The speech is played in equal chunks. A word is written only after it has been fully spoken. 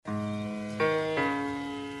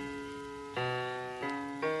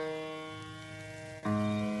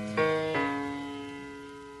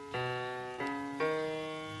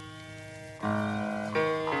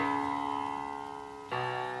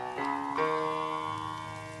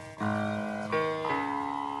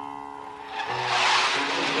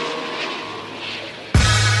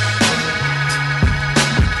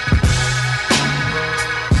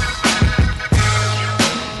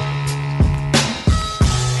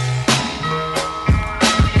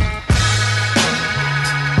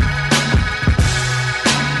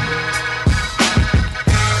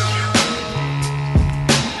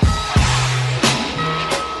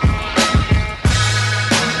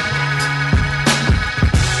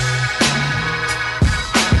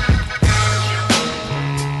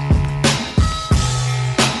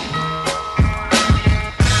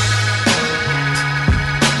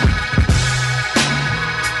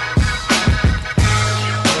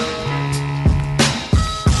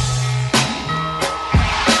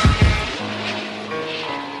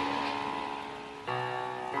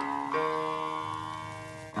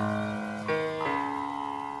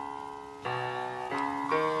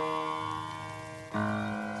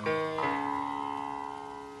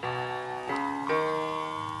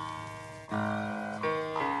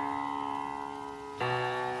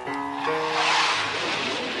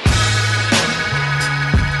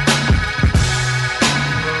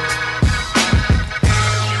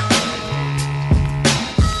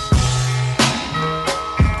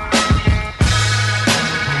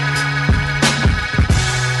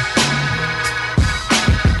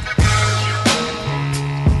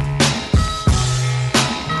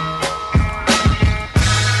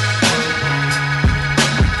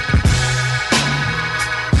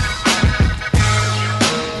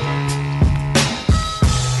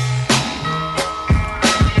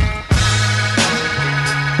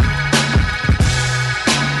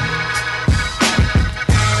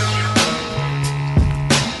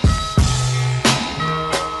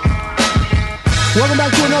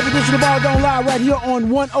12th edition of Ball Don't Lie right here on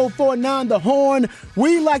 104.9 The Horn.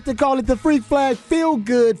 We like to call it the Freak Flag Feel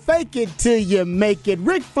Good, Fake It Till You Make It.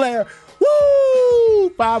 Ric Flair, woo!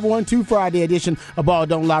 512 Friday edition of Ball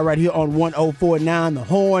Don't Lie right here on 104.9 The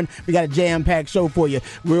Horn. We got a jam-packed show for you.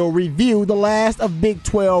 We'll review the last of Big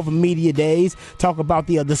 12 Media Days, talk about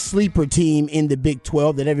the sleeper team in the Big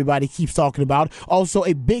 12 that everybody keeps talking about. Also,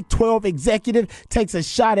 a Big 12 executive takes a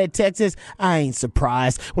shot at Texas. I ain't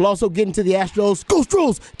surprised. We'll also get into the Astros, Go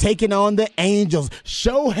Stros, taking on the Angels.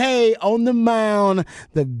 Shohei on the mound,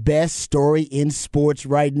 the best story in sports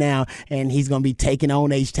right now, and he's going to be taking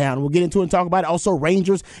on H-Town. We'll get into it and talk about it. Also, Rangers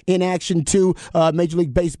in action too. Major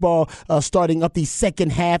League Baseball starting up the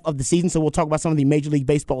second half of the season, so we'll talk about some of the Major League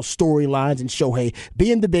Baseball storylines and Shohei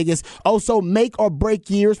being the biggest. Also, make or break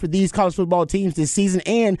years for these college football teams this season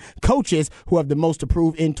and coaches who have the most to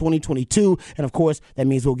prove in 2022. And of course, that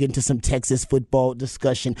means we'll get into some Texas football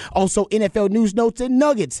discussion. Also, NFL news, notes, and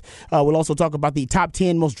nuggets. We'll also talk about the top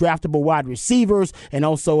 10 most draftable wide receivers and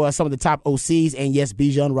also some of the top OCs. And yes,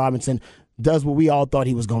 Bijan Robinson does what we all thought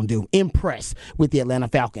he was going to do, impress with the Atlanta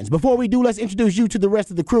Falcons. Before we do, let's introduce you to the rest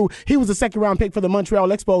of the crew. He was a second-round pick for the Montreal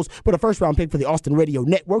Expos, but a first-round pick for the Austin Radio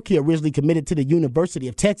Network. He originally committed to the University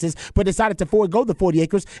of Texas, but decided to forego the 40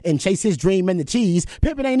 acres and chase his dream and the cheese.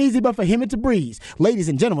 Pimpin' ain't easy, but for him it's a breeze. Ladies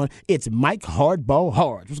and gentlemen, it's Mike Hardball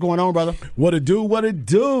Hard. What's going on, brother? What it do, what it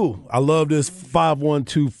do? I love this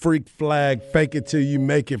 512 Freak Flag, Fake It Till You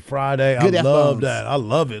Make It Friday. Good I love that. I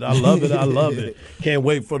love it. I love it. I love it. Can't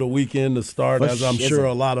wait for the weekend to start, as I'm sure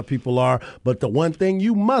a lot of people are. But the one thing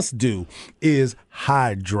you must do is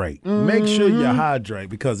hydrate. Make sure you hydrate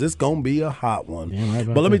because it's going to be a hot one.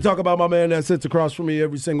 But let me talk about my man that sits across from me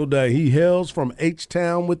every single day. He hails from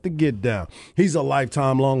H-Town with the Get Down. He's a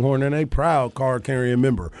lifetime Longhorn and a proud card-carrying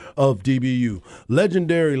member of DBU.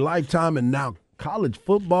 Legendary lifetime and now College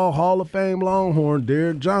Football Hall of Fame Longhorn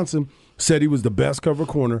Derek Johnson said he was the best cover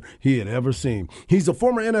corner he had ever seen. He's a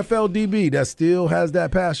former NFL DB that still has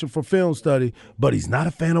that passion for film study, but he's not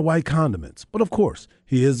a fan of white condiments. But of course,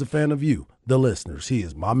 he is a fan of you, the listeners. He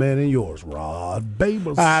is my man and yours, Rod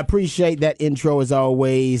Babers. I appreciate that intro as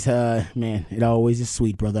always. Man, it always is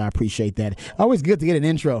sweet, brother. I appreciate that. Always good to get an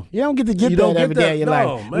intro. You don't get to get that every day in your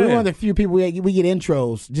life. Man. We're one of the few people we get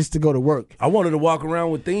intros just to go to work. I wanted to walk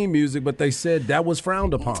around with theme music, but they said that was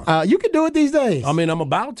frowned upon. You can do it these days. I mean, I'm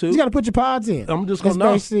about to. You got to put your pods in. I'm just going to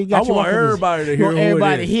know. I want everybody to hear who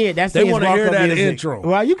everybody it is. to hear. That's they want to hear that music. intro.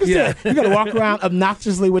 Well, you can still, you got to walk around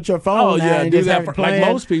obnoxiously with your phone. Oh, yeah, and do just that have for, it like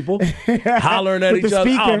most people. Hollering at With each the other.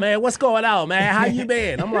 speaker. Oh, man, what's going on, man? How you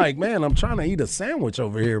been? I'm like, man, I'm trying to eat a sandwich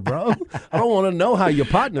over here, bro. I don't want to know how your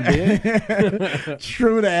partner been.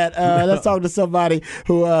 True that. Let's talk to somebody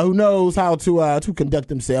who knows how to conduct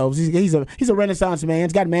themselves. He's a Renaissance man.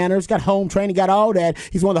 He's got manners, got home training, got all that.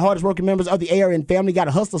 He's one of the hardest working members of the ARN family. Got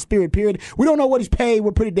a hustler spirit, period. We don't know what he's paid.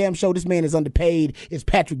 We're pretty damn sure this man is underpaid. It's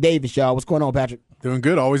Patrick Davis, y'all. What's going on, Patrick? Doing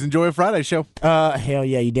good. Always enjoy a Friday show. Hell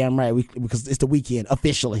yeah, you damn right. Because it's the weekend,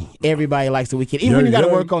 officially. Everybody likes the weekend. Even when you got to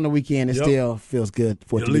work on the weekend, it still feels good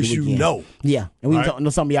for it to be the weekend. At least you know. Yeah, and we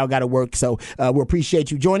know some of y'all got to work, so we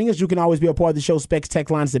appreciate you joining us. You can always be a part of the show. Specs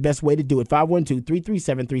text line is the best way to do it,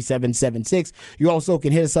 512-337-3776. You also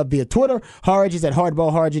can hit us up via Twitter. Harge is at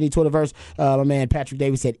Hardball Harge in the Twitterverse. My man Patrick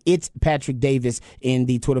Davis said it's Patrick Davis in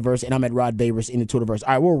the Twitterverse, and I'm at Rod Babers in the Twitterverse.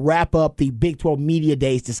 All right, we'll wrap up the Big 12 Media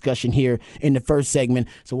Days discussion here in the first segment.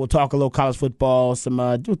 So we'll talk a little college football,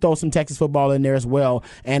 we'll throw some Texas football in there as well,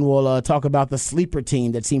 and we'll talk about the sleeper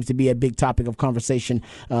team that seems to be a big topic of conversation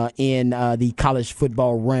in the college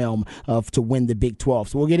football realm to win the Big 12.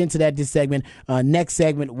 So we'll get into that this segment. Next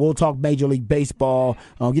segment, we'll talk Major League Baseball,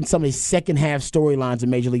 get some of the second half storylines in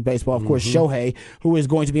Major League Baseball. Of course, Shohei, who is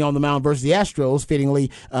going to be on the mound versus the Astros,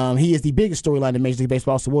 fittingly, he is the biggest storyline in Major League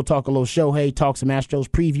Baseball. So we'll talk a little Shohei, talk some Astros,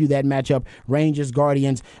 preview that matchup. Rangers,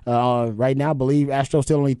 Guardians. Right now, I believe Astros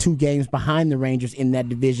still only 2 games behind the Rangers in that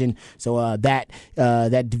division. So that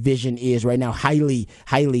division is right now highly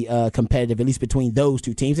competitive, at least between those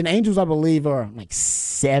two teams. And the Angels, I believe, are like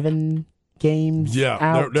 7 games.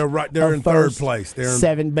 Out they're right. They're in third place. They're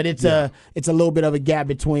 7, but it's a little bit of a gap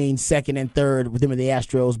between second and third with them and the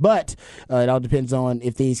Astros. But it all depends on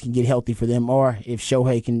if things can get healthy for them, or if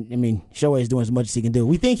Shohei can. I mean, Shohei is doing as much as he can do.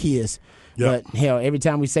 We think he is. But hell, every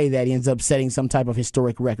time we say that, he ends up setting some type of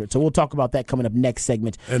historic record. So we'll talk about that coming up next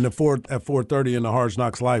segment. And at 4:30 in the Hard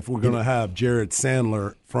Knocks Life, we're going to have Jared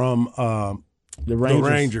Sandler from The Rangers. The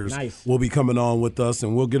Rangers Nice. will be coming on with us,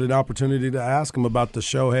 and we'll get an opportunity to ask him about the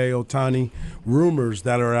Shohei Ohtani rumors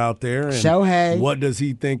that are out there. And Shohei. what does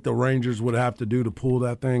he think the Rangers would have to do to pull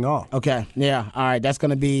that thing off? Okay, yeah, all right, that's going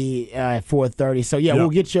to be at 4:30. So, yeah, Yep. we'll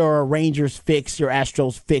get your Rangers fix, your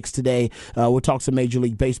Astros fix today. We'll talk some Major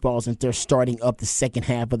League Baseball since they're starting up the second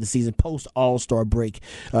half of the season, post-All-Star break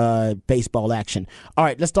baseball action. All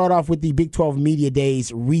right, let's start off with the Big 12 Media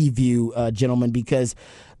Days review, gentlemen, because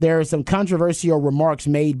there are some controversial remarks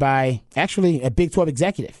made by, actually, a Big 12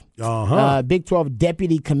 executive. Big 12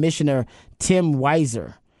 Deputy Commissioner Tim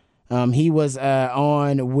Weiser. He was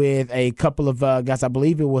on with a couple of guys. I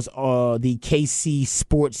believe it was the KC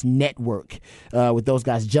Sports Network with those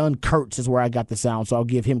guys. John Kurtz is where I got the sound, so I'll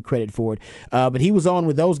give him credit for it. But he was on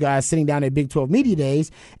with those guys sitting down at Big 12 Media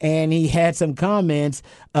Days, and he had some comments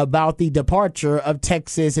about the departure of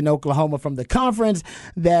Texas and Oklahoma from the conference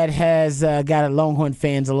that has got Longhorn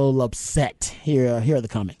fans a little upset. Here are the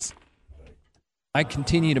comments. I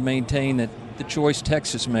continue to maintain that the choice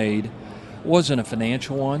Texas made wasn't a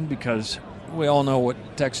financial one, because we all know what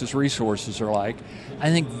Texas resources are like. I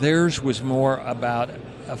think theirs was more about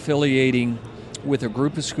affiliating with a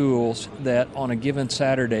group of schools that on a given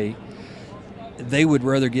Saturday they would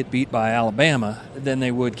rather get beat by Alabama than they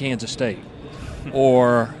would Kansas State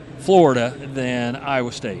or Florida than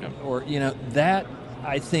Iowa State. Or, that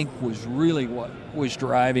I think was really what was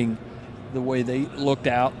driving the way they looked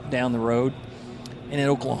out down the road. And in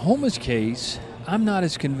Oklahoma's case, I'm not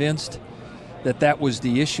as convinced that was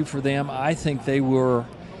the issue for them. I think they were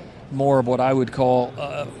more of what I would call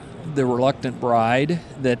the reluctant bride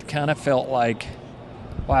that kind of felt like,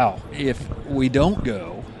 wow, if we don't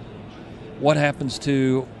go, what happens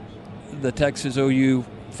to the Texas OU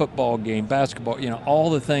football game, basketball,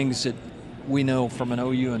 all the things that we know from an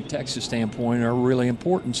OU and Texas standpoint are really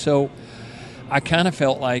important. So I kind of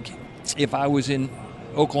felt like if I was in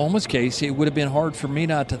Oklahoma's case, it would have been hard for me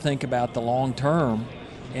not to think about the long term.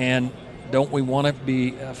 And don't we want to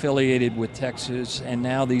be affiliated with Texas and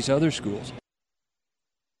now these other schools?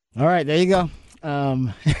 All right, there you go.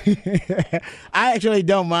 I actually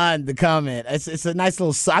don't mind the comment. It's a nice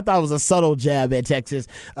little. I thought it was a subtle jab at Texas.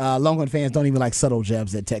 Longhorn fans don't even like subtle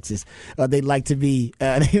jabs at Texas. They like to be.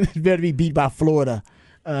 They better be beat by Florida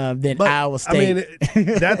than Iowa State. I mean,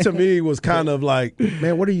 that to me was kind of like,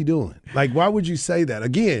 man, what are you doing? Like, why would you say that?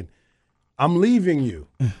 Again, I'm leaving you.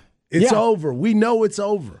 It's over. We know it's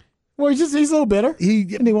over. Well, he's a little bitter.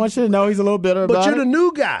 And he wants you to know he's a little bitter about it. But you're the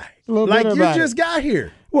new guy. Like, you just got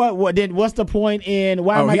here. What's the point in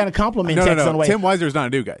why am I going to compliment Texas on the way? Tim Weiser's not a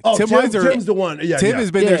new guy. Oh, Tim's the one. Yeah, Tim has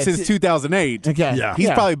been there since 2008. Okay. Yeah. He's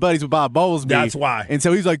probably buddies with Bob Bowlesby. That's why. And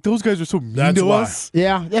so he's like, those guys are so mean to us.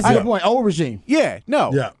 Yeah, that's a good point. Old regime. Yeah,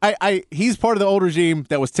 no. Yeah. He's part of the old regime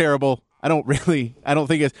that was terrible. I don't think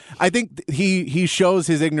it's. I think he shows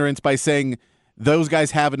his ignorance by saying those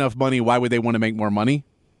guys have enough money. Why would they want to make more money?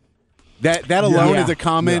 That alone as a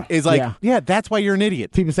comment is like, that's why you're an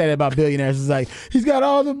idiot. People say that about billionaires. It's like, he's got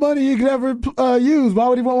all the money he could ever use. Why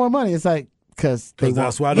would he want more money? It's like, because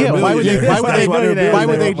that's why they're why would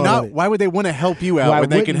they not? Why would they want to help you out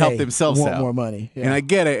when they can help themselves want out? More money. Yeah. And I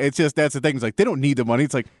get it. It's just that's the thing. It's like they don't need the money.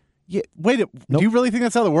 It's like, yeah, wait. Do you really think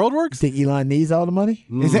that's how the world works? Think Elon needs all the money?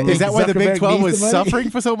 Is that why the Big 12 was suffering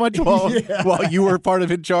for so much while you were part of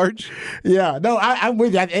in charge? Yeah, no, I'm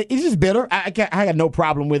with you. It's just bitter. I got no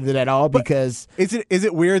problem with it at all because is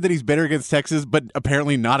it weird that he's bitter against Texas but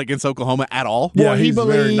apparently not against Oklahoma at all? Yeah, he he's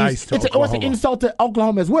believes very nice to Oklahoma. It's an insult to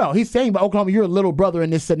Oklahoma as well. He's saying by Oklahoma, you're a little brother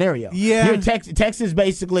in this scenario. Yeah, Texas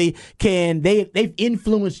basically they've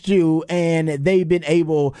influenced you and they've been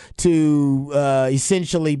able to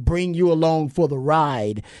essentially bring you along for the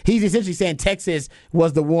ride. He's essentially saying Texas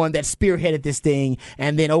was the one that spearheaded this thing,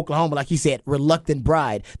 and then Oklahoma, like he said, reluctant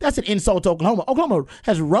bride. That's an insult to Oklahoma. Oklahoma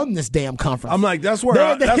has run this damn conference. I'm like, that's what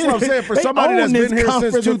I'm saying. For somebody that's been here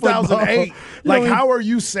since 2008, like, how are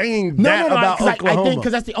you saying that about Oklahoma? I think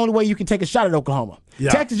because that's the only way you can take a shot at Oklahoma.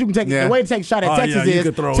 Yeah. Texas, you can take the way to take a shot at Texas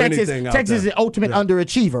is Texas is an ultimate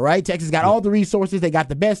underachiever, right? Texas got all the resources, they got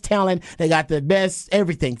the best talent, they got the best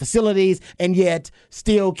everything, facilities, and yet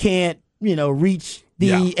still can't reach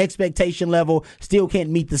the expectation level, still can't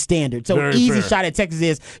meet the standard. So Very easy fair. shot at Texas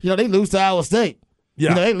is, they lose to Iowa State.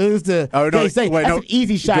 Yeah. They lose to K-State. That's an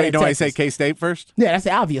easy shot at Texas. I say K-State first? Yeah, that's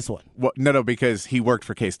the obvious one. Well, no, because he worked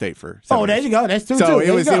for K-State for 7 Oh, there years. you go. That's two, so too.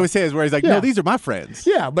 it was his where he's like, no, these are my friends.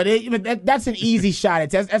 Yeah, but that's an easy shot at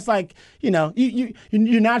Texas. That's like, you're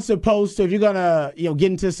not supposed to, if you're gonna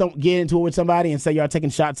get into it with somebody and say y'all taking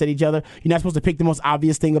shots at each other, you're not supposed to pick the most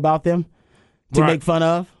obvious thing about them to make fun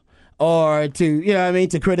of. or to,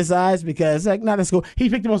 to criticize because, not in school. He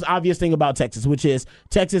picked the most obvious thing about Texas, which is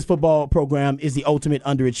Texas football program is the ultimate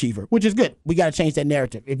underachiever, which is good. We got to change that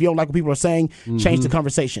narrative. If you don't like what people are saying, change the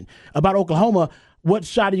conversation. About Oklahoma, what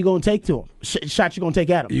shot are you going to take to them? Shot you going to take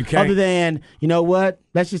at them? You can't. Other than, you know what?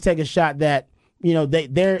 Let's just take a shot that,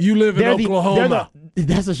 they're. You live in Oklahoma.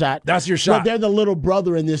 That's a shot. That's your shot. But they're the little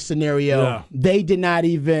brother in this scenario. Yeah. They did not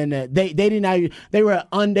even. They were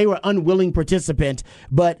unwilling participant,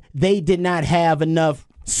 but they did not have enough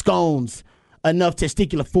scones, enough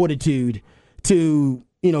testicular fortitude to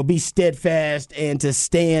be steadfast and to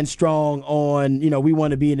stand strong on, we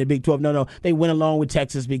want to be in the Big 12. No. They went along with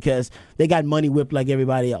Texas because they got money whipped like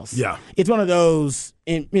everybody else. Yeah. It's one of those,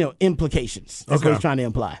 implications. That's what he's trying to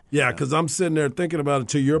imply. Yeah, because I'm sitting there thinking about it.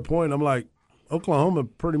 To your point, I'm like, Oklahoma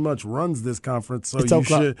pretty much runs this conference, so it's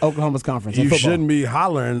Oklahoma's conference. You shouldn't be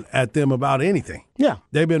hollering at them about anything. Yeah.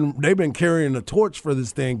 They've been carrying the torch for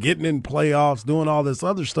this thing, getting in playoffs, doing all this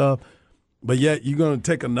other stuff, but yet you're going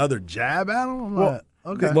to take another jab at them?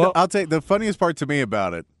 Okay. Well, I'll tell you, the funniest part to me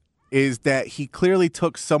about it is that he clearly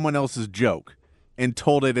took someone else's joke and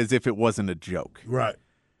told it as if it wasn't a joke. Right.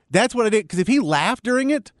 That's what I did. Because if he laughed during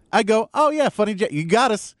it, I go, "Oh yeah, funny jab. You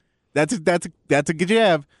got us. That's a good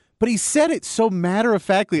jab." But he said it so matter of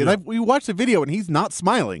factly, and we watched the video, and he's not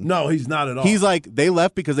smiling. No, he's not at all. He's like, they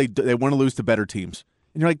left because they want to lose to better teams,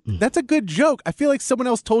 and you're like, "That's a good joke." I feel like someone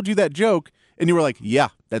else told you that joke, and you were like, "Yeah,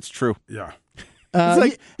 that's true." Yeah. It's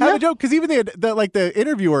like, have a joke, because even the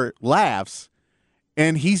interviewer laughs,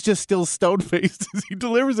 and he's just still stone-faced as he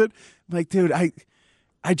delivers it. I'm like, dude,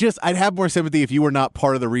 I'd have more sympathy if you were not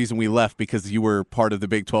part of the reason we left because you were part of the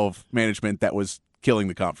Big 12 management that was killing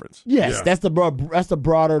the conference. Yes, yeah. That's the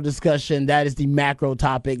broader discussion. That is the macro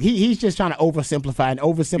topic. He's just trying to oversimplify, and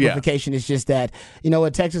oversimplification is just that,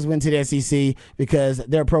 Texas went to the SEC because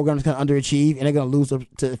their program is going to underachieve, and they're going to lose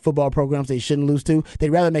to football programs they shouldn't lose to.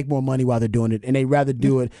 They'd rather make more money while they're doing it, and they'd rather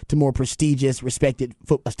do it to more prestigious, respected,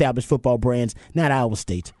 established football brands, not Iowa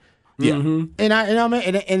State. Yeah,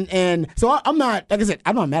 and so I'm not, like I said,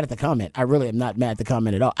 I'm not mad at the comment. I really am not mad at the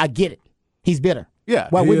comment at all. I get it. He's bitter. Yeah,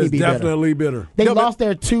 why wouldn't he be definitely bitter? They lost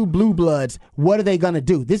their two blue bloods. What are they going to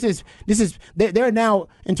do? They're now,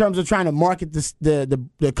 in terms of trying to market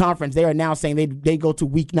the conference, they are now saying they go to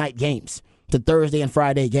weeknight games, to Thursday and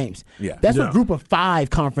Friday games. Yeah, that's what Group of 5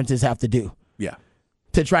 conferences have to do. Yeah,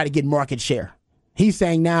 to try to get market share. He's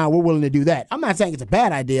saying now we're willing to do that. I'm not saying it's a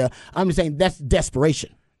bad idea. I'm just saying that's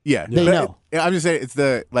desperation. Yeah, they know. I'm just saying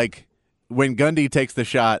it's when Gundy takes the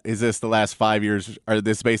shot, is this the last 5 years, or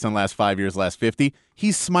this based on last 5 years, last 50?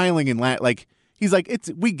 He's smiling and he's like,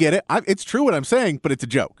 we get it. It's true what I'm saying, but it's a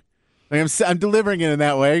joke. Like I'm delivering it in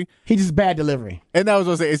that way. He just bad delivery. And that was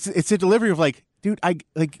what I was saying. It's a delivery of dude,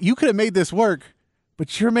 you could have made this work,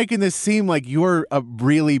 but you're making this seem like you're a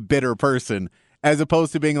really bitter person, as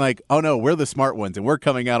opposed to being like, oh no, we're the smart ones and we're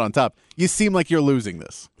coming out on top. You seem like you're losing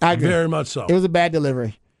this. I agree. Very much so. It was a bad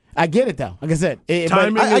delivery. I get it, though. Like I said,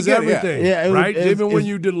 timing is everything, right? Even when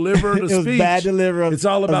you deliver the speech, was bad delivery. It's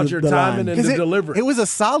all about your timing and the delivery. It was a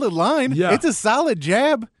solid line. Yeah. It's a solid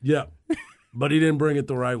jab. Yeah, but he didn't bring it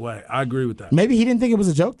the right way. I agree with that. Maybe he didn't think it was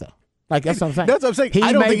a joke, though. Like, that's what I'm saying. That's what I'm saying. He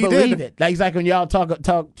I don't may think he believe did. it. Like, it's like when y'all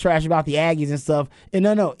talk trash about the Aggies and stuff. And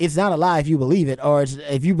no, it's not a lie if you believe it. Or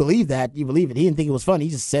if you believe that, you believe it. He didn't think it was funny.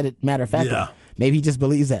 He just said it matter of fact. Yeah. Maybe he just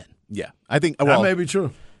believes that. Yeah, I think that may be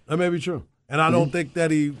true. And I don't think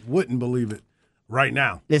that he wouldn't believe it right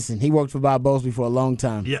now. Listen, he worked for Bob Bowlesby for a long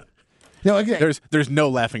time. Yeah. No, okay. There's no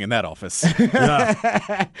laughing in that office.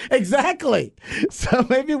 Yeah. Exactly. So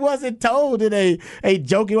maybe it wasn't told in a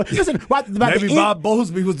joking way. Listen, maybe Bob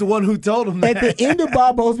Bowlesby was the one who told him that. At the end of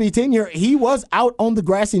Bob Bowlesby's tenure, he was out on the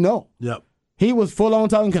grassy knoll. Yep. He was full on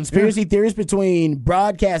talking conspiracy theories between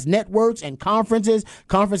broadcast networks and conferences,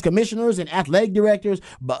 conference commissioners and athletic directors,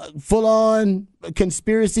 full on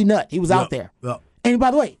conspiracy nut. He was out there. Yep. And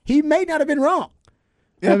by the way, he may not have been wrong.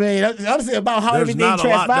 Yeah. I mean, honestly, about how everything transpired.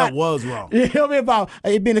 There's not a lot that was wrong. You know what I mean? About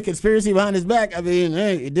it being a conspiracy behind his back. I mean,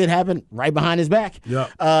 it did happen right behind his back. Yeah.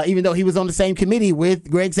 Even though he was on the same committee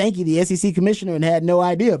with Greg Sankey, the SEC commissioner, and had no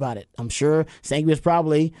idea about it. I'm sure Sankey was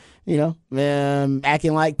probably,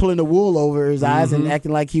 acting like pulling the wool over his eyes and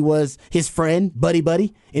acting like he was his friend,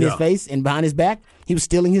 buddy, in his face and behind his back. He was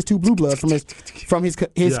stealing his two blue bloods from his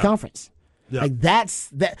conference. Yeah. Like that's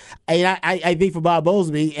that. And I think for Bob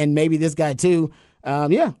Bowlesby and maybe this guy too. I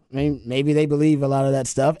mean, maybe they believe a lot of that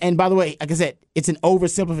stuff. And by the way, like I said, it's an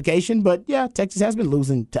oversimplification, but yeah, Texas has been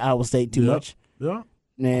losing to Iowa State too much. Yeah,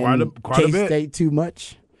 and quite a bit. K-State too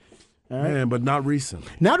much. All right? Man, but not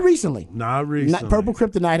recently. Not recently. Purple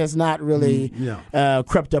Kryptonite has not really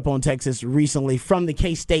crept up on Texas recently from the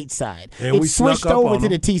K-State side. And it we snuck switched up over on to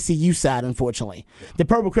them. the TCU side, unfortunately. The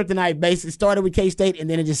Purple Kryptonite basically started with K-State, and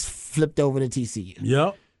then it just flipped over to TCU.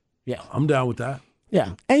 Yep. Yeah. I'm down with that.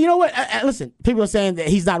 Yeah. And you know what? Listen, people are saying that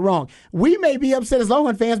he's not wrong. We may be upset as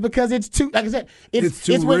Longhorn fans because it's too, like I said, it's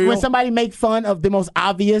too when real. somebody makes fun of the most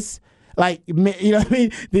obvious, like, you know what I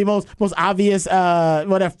mean? The most obvious,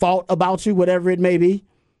 whatever fault about you, whatever it may be.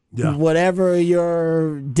 Yeah. Whatever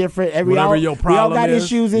your different, Whatever your we all problem got is.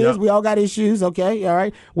 issues. Yeah. We all got issues. Okay, all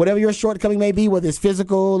right. Whatever your shortcoming may be, whether it's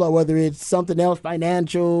physical or whether it's something else,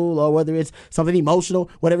 financial, or whether it's something emotional,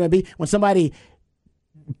 whatever it may be. When somebody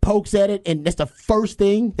pokes at it and that's the first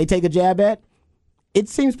thing they take a jab at, it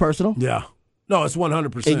seems personal. Yeah. No, it's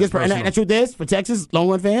 100% It gets personal. and the truth is, for Texas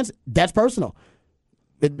Longhorn fans, that's personal.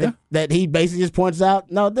 That he basically just points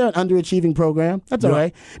out, no, they're an underachieving program. That's all Yeah.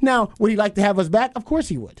 right. Now, would he like to have us back? Of course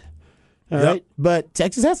he would. All Yep. right. But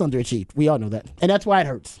Texas has underachieved. We all know that. And that's why it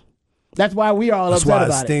hurts. That's why we are all That's upset why it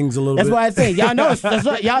about stings a little That's bit. why it stings. Y'all know that's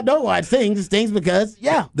right. Y'all know why it stings. It stings because,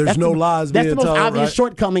 There's that's no lies That's being the most told, obvious right?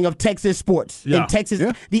 shortcoming of Texas sports. Yeah. In Texas,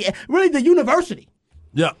 Yeah. really the university.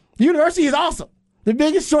 Yeah. The university is awesome. The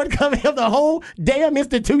biggest shortcoming of the whole damn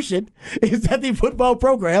institution is that the football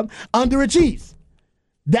program underachieves.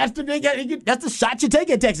 That's the shot you take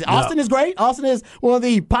at Texas. Austin is great. Austin is one of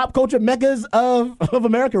the pop culture meccas of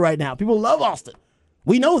America right now. People love Austin.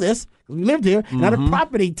 We know this because we lived here. Now the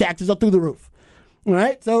property taxes are through the roof. All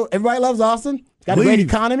right, so everybody loves Austin. It's got a great Leave.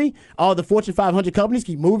 economy. All the Fortune 500 companies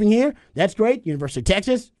keep moving here. That's great. University of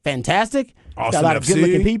Texas, fantastic. It's got Austin a lot of FC.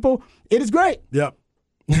 good-looking people. It is great. Yep.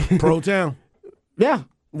 Pro town. Yeah.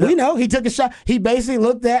 We know. He took a shot. He basically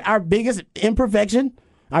looked at our biggest imperfection,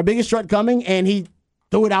 our biggest shortcoming, and he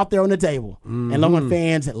threw it out there on the table. And Longhorn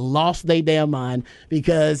fans lost their damn mind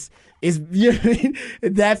because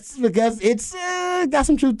that's because it's got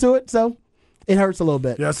some truth to it. So it hurts a little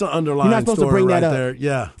bit. Yeah, that's an You're underlying not supposed to story bring right that up. there.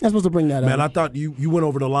 Yeah. You're not supposed to bring that Man, I up. thought you went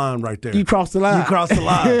over the line right there. You crossed the line. You crossed the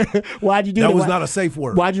line. Why'd you do That that? was not a safe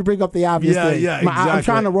word. Why'd you bring up the obvious Yeah, thing? yeah, I'm exactly.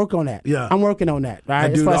 trying to work on that. Yeah. I'm working on that. Right?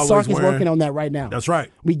 That As dude far as always Sark is wearing- working on that right now. That's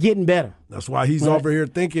right. We getting better. That's why he's over here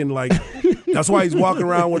thinking like, that's why he's walking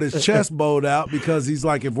around with his chest bowed out because he's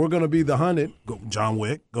like, if we're going to be the hunted, John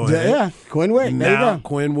Wick, go ahead. Yeah, Quinn Wick. There you Now, go.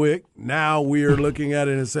 Quinn Wick, now we're looking at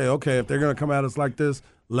it and say, okay, if they're going to come at us like this,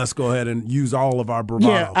 let's go ahead and use all of our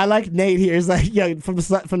bravado. Yeah, I like Nate here. It's like from the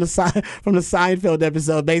Seinfeld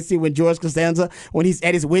episode, basically when George Costanza, when he's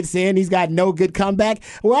at his wit's end, he's got no good comeback.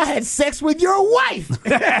 Well, I had sex with your wife.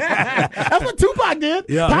 That's what Tupac did.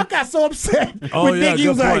 Yeah. Pac got so upset Oh, with yeah, Nick. He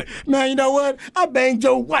was good like, point. man, you know what? I banged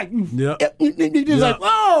your wife. Yeah. He was Yeah. like,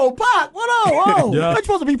 whoa, Pac, what up? Whoa. Yeah. You're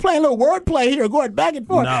supposed to be playing a little wordplay here, going back and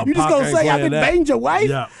forth. No, you just Pac going to ain't say I playing been that. banged your wife?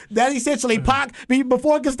 Yeah. That essentially Pac,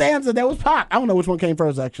 before Costanza, that was Pac. I don't know which one came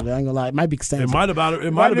first, actually. I ain't going to lie. It might be Costanza. It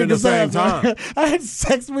might have been the same time. I had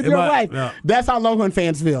sex with your might- wife. yeah. That's how Longhorn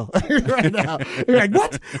fans feel right now. You're like,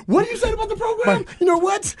 what? What you said about the program? You know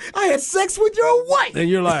what? I had sex with your wife. And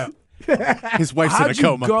you're like, His wife's in how'd a you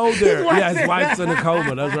coma. go there? wife's Yeah, his in- wife's in a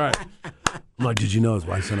coma. That's right. I'm like, did you know his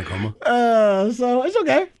wife's in a coma? So it's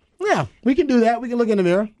okay. Yeah, we can do that. We can look in the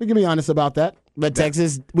mirror. We can be honest about that. But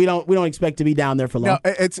Texas, we don't expect to be down there for long.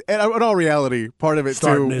 No, it's in all reality. Part of it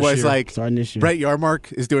Starting too this was year. like Starting this year. Brett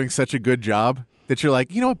Yarmark is doing such a good job that you're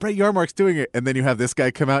like, you know what, Brett Yarmark's doing it, and then you have this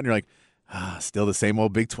guy come out and you're like, still the same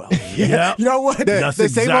old Big 12. Yeah. You know what? The That's same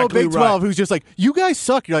old exactly Big 12 right. who's just like, you guys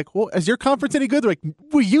suck. You're like, well, is your conference any good? They're like,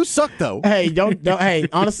 well, you suck though. Hey, don't. Hey,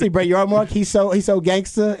 honestly, Brett Yarmark, he's so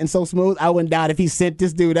gangster and so smooth. I wouldn't doubt if he sent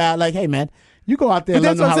this dude out like, hey man, you go out there and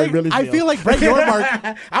But let that's him know what how I'm he really saying. feels. I feel like Brett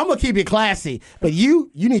Yarmark. I'm gonna keep it classy, but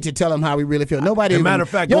you need to tell him how we really feel. Nobody. As a even- matter of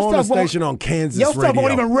fact, your go on the stuff won't- station on Kansas Your stuff radio.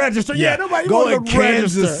 won't even register. Yeah, nobody go won't to even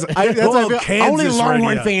Kansas. register. That's Go what I on feel- Kansas Only Longhorn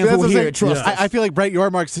radio. fans That's will what I'm hear saying. it. Trust us. I feel like Brett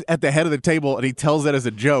Yarmark's at the head of the table, and he tells that as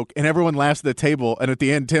a joke, and everyone laughs at the table. And at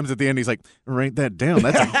the end, Tim's at the end. He's like, "Write that down.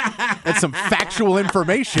 That's some factual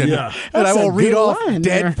information Yeah. that I That's a will read good off line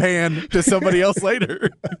there. deadpan to somebody else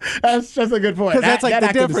later." That's a good point. Because that's like That the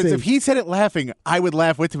I can difference. see. If he said it laughing, I would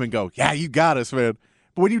laugh with him and go, "Yeah, you got us, man."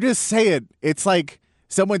 But when you just say it, it's like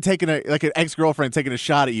someone taking an ex-girlfriend taking a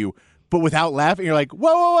shot at you, but without laughing. You're like,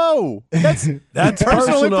 "Whoa, whoa, whoa! That's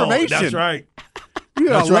personal information." That's right. You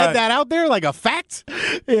That's let right. that out there like a fact.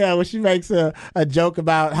 Yeah, when she makes a joke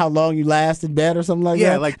about how long you last in bed or something like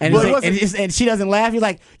Yeah, that. like, and, well, it's- it and, it's- and she doesn't laugh. You're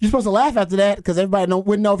like, you're supposed to laugh after that because everybody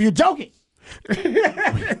wouldn't know if you're joking.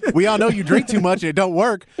 We all know you drink too much and it don't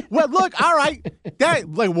work. Well, look, all right,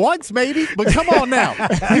 that like once maybe, but come on now,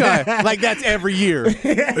 yeah, like that's every year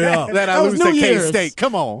Yeah. that I was lose to New Year's. K-State.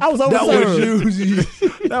 Come on, I was That overserved. was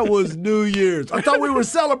you. That was New Year's. I thought we were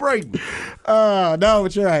celebrating. No,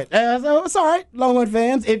 but you're right. So it's all right, Longhorn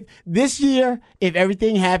fans. If this year, if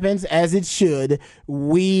everything happens as it should,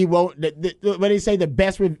 we won't. What do you say? The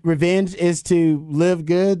best revenge is to live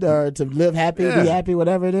good or to live happy, be happy,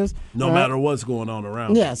 whatever it is. No matter what's going on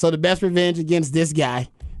around. Yeah. So the best revenge against this guy,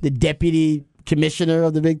 the deputy commissioner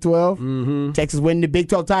of the Big 12, Texas winning the Big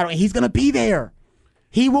 12 title, and he's gonna be there.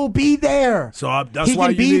 He will be there. So that's he why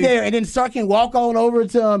can be there, and then Sark can walk on over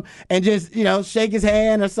to him and just shake his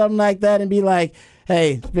hand or something like that, and be like,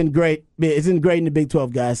 "Hey, it's been great. It's been great in the Big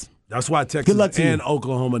 12, guys." That's why Texas and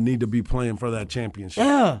Oklahoma need to be playing for that championship.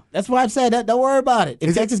 Yeah, that's why I've said that. Don't worry about it.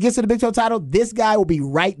 If Texas gets to the Big 12 title, this guy will be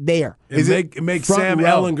right there. It makes Sam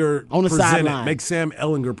Ehlinger on the sideline. Make Sam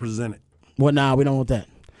Ehlinger present it. Well, nah, we don't want that.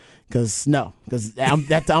 Because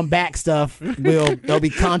that I'm back stuff they'll be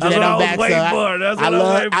conjured that I'm back stuff. That's what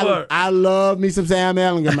I'm waiting for. I love me some Sam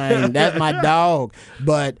Ehlinger, man. That's my dog.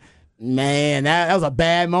 But man, that was a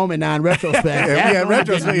bad moment now in retrospect. That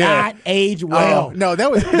retrospect, did not age well. No, that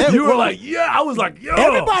was. You were like, yeah. I was like, yo.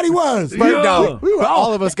 Everybody was. But Yeah. no, We were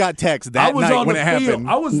all of us got texts that night when it happened.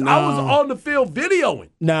 I was on the field videoing.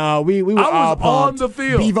 No, we were I all was pumped. on the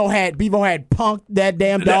field. Bevo had punked that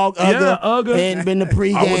damn dog Uga. and in the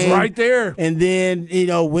pregame. I was right there. And then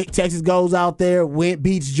Texas goes out there,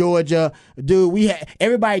 beats Georgia. Dude,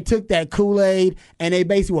 everybody took that Kool-Aid and they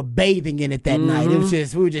basically were bathing in it that night. It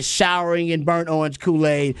was we were just showering in burnt orange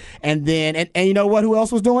Kool-Aid. And then and you know what? Who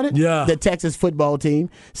else was doing it? Yeah, the Texas football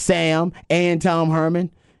team, Sam and Tom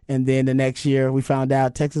Herman. And then the next year, we found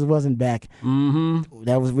out Texas wasn't back.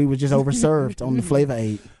 Mm-hmm. We were just overserved on the Flavor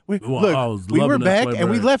Aid. We were back and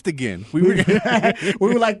we left again. We were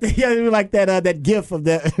we were like that GIF of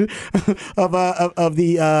the of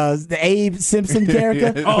the Abe Simpson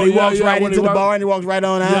character. He walks right into the bar and he walks right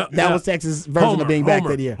on out. That was Texas' version of being back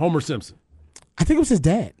that year. Homer Simpson. I think it was his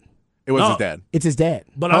dad. It was his dad. It's his dad.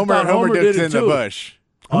 But Homer did it in the bush.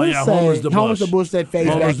 Oh yeah, Homer's the bush. Homer's the bush that fades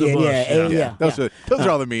back in. Yeah. Those are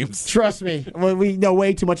all the memes. Trust me, we know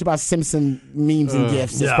way too much about Simpson memes and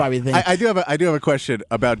gifs. That's probably the thing. I do have a question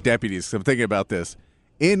about deputies. I'm thinking about this.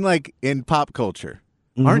 In pop culture,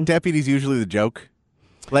 aren't deputies usually the joke?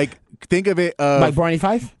 Like, think of it like Barney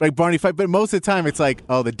Fife. Like Barney Fife, but most of the time it's like,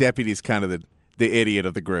 oh, the deputy's kind of the idiot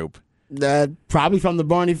of the group. Probably from the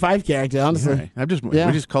Barney Fife character, honestly. Right.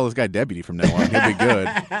 We just call this guy deputy from now on. He'll be good.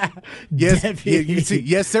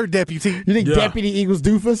 Yes, sir, deputy. You think deputy equals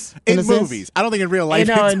doofus in movies? I don't think in real life.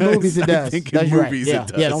 In movies it does. I think in movies it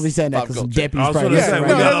does. Yeah, don't be saying that because some deputies probably. We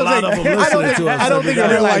got a lot of them listening to us. I don't think in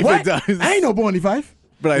real life it does. I ain't no Barney Fife.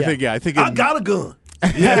 But I think I got a gun.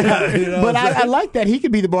 But I like that. He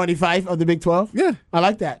could be the Barney Fife of the Big 12. Yeah. I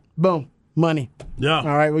like that. Boom. Money. Yeah. All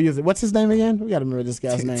right, we'll use it. What's his name again? We got to remember this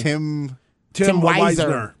guy's name. Tim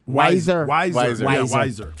Weiser.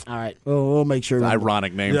 Weiser. All right. We'll make sure.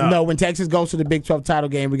 Ironic name. Yeah. No, when Texas goes to the Big 12 title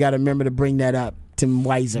game, we got to remember to bring that up. Tim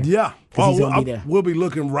Weiser. Yeah. Be we'll be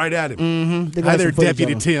looking right at him. Mm-hmm. Hi there,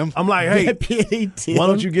 Deputy Tim. I'm like, hey, Deputy Tim. Why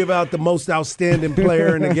don't you give out the most outstanding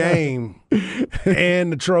player in the game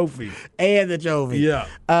and the trophy? Yeah.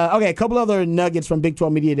 Okay, a couple other nuggets from Big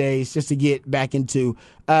 12 Media Days just to get back into.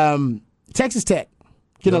 Texas Tech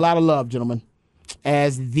getting a lot of love, gentlemen,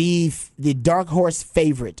 as the dark horse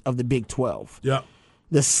favorite of the Big 12. Yeah.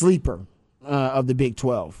 The sleeper of the Big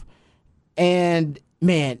 12. And,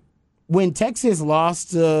 man, when Texas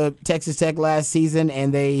lost to Texas Tech last season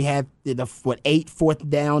and they had 8 fourth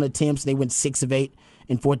down attempts, they went 6 of 8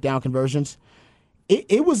 in fourth down conversions,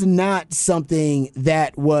 it was not something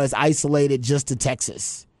that was isolated just to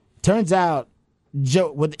Texas. Turns out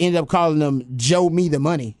what ended up calling him Joe Me the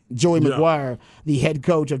Money, Joey McGuire, the head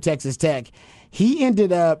coach of Texas Tech, he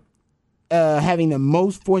ended up having the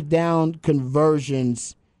most fourth down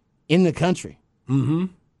conversions in the country. Mm-hmm.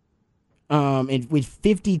 With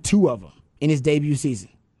 52 of them in his debut season.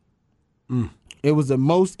 It was the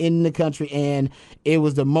most in the country, and it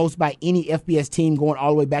was the most by any FBS team going all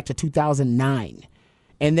the way back to 2009.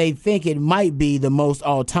 And they think it might be the most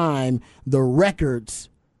all time. The records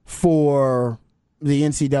for the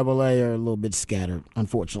NCAA are a little bit scattered,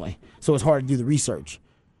 unfortunately. So it's hard to do the research.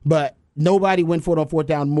 But nobody went for it on fourth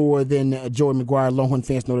down more than Joey McGuire. Longhorn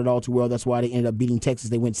fans know it all too well. That's why they ended up beating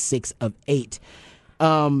Texas. They went 6 of 8.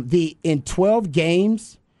 In 12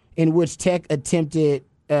 games in which Tech attempted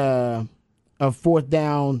a fourth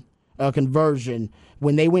down conversion,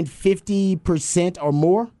 when they went 50% or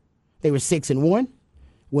more, they were 6-1.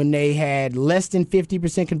 When they had less than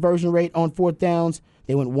 50% conversion rate on fourth downs,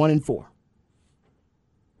 they went 1-4.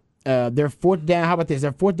 Their fourth down, how about this?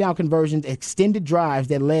 Their fourth down conversions extended drives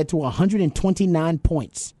that led to 129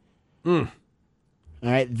 points. All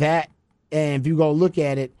right, that and if you go look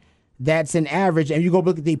at it, that's an average. And you go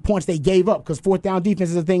look at the points they gave up, because fourth down defense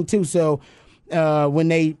is a thing too. So when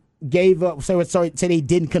they gave up, say they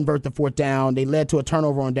didn't convert the fourth down, they led to a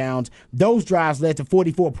turnover on downs. Those drives led to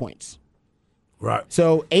 44 points. Right.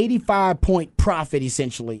 So 85-point profit,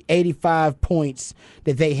 essentially. 85 points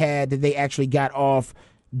that they had, that they actually got off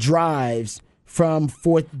drives from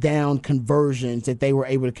fourth down conversions that they were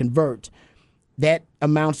able to convert. That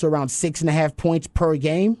amounts to around 6.5 points per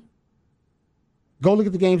game. Go look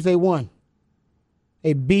at the games they won.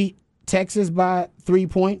 They beat Texas by 3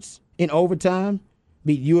 points in overtime,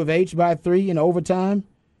 beat U of H by 3 in overtime,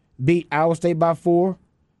 beat Iowa State by 4,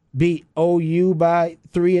 beat OU by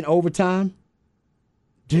 3 in overtime.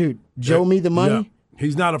 Dude, Joe Me the Money. Yeah.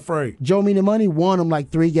 He's not afraid. Joe Me the Money won them like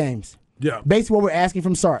 3 games. Yeah. Basically what we're asking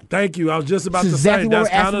from Sark. Thank you. I was just about to exactly say, that's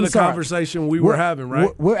kind of the conversation we were having,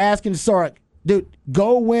 right? We're asking Sark, dude,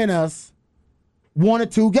 go win us 1 or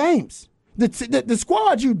 2 games. The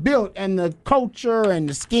squad you built and the culture and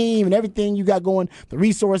the scheme and everything you got going, the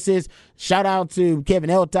resources, shout out to Kevin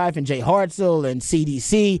Eltife and Jay Hartzell and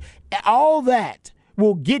CDC, all that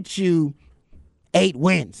will get you 8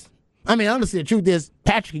 wins. I mean, honestly, the truth is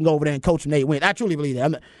Patrick can go over there and coach them 8 wins. I truly believe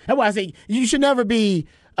that. That's why I say you should never be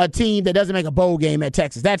a team that doesn't make a bowl game at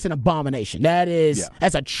Texas. That's an abomination.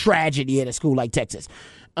 That's a tragedy at a school like Texas.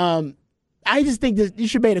 I just think that you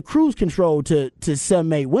should be able to cruise control to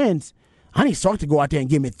 7-8 wins. I need Sark to go out there and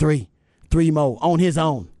give me 3 more on his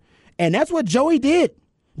own. And that's what Joey did.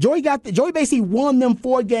 Joey basically won them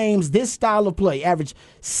 4 games, this style of play, averaged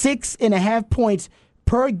 6.5 points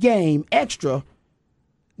per game extra,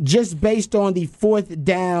 just based on the fourth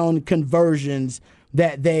down conversions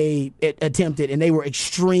that they attempted, and they were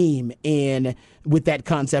extreme with that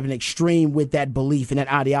concept and extreme with that belief and that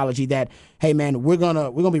ideology that, hey man, we're gonna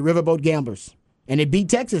be riverboat gamblers, and they beat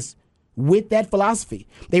Texas with that philosophy.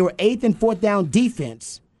 They were 8th and 4th down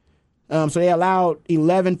defense, so they allowed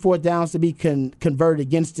 11 fourth downs to be converted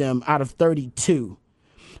against them out of 32.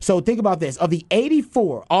 So think about this: of the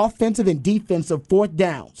 84 offensive and defensive fourth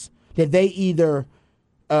downs that they either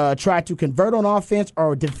tried to convert on offense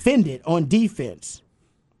or defended on defense,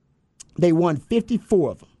 they won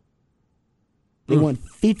 54 of them. They won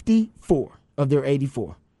 54 of their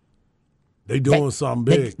 84. They doing something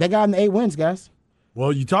big. They got them 8 wins, guys.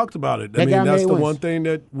 Well, you talked about it. I mean, that's the one thing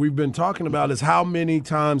that we've been talking about is how many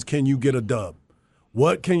times can you get a dub?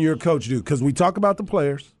 What can your coach do? Because we talk about the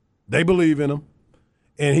players. They believe in him.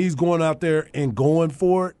 And he's going out there and going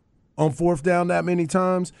for it on fourth down that many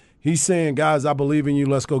times. He's saying, guys, I believe in you.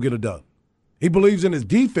 Let's go get a dub. He believes in his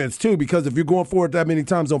defense, too, because if you're going for it that many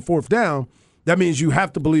times on fourth down, that means you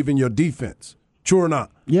have to believe in your defense. True or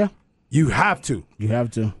not? Yeah. You have to. You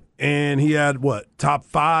have to. And he had, top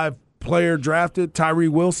 5 player drafted, Tyree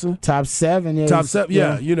Wilson? Top 7. Yeah, top 7,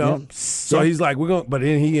 yeah. Yeah. So he's like, but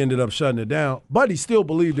then he ended up shutting it down. But he still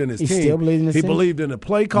believed in his team. Still believed in his team. He believed in the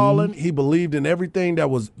play calling. Mm-hmm. He believed in everything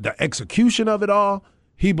that was the execution of it all.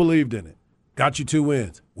 He believed in it. Got you 2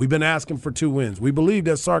 wins. We've been asking for 2 wins. We believe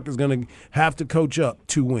that Sark is going to have to coach up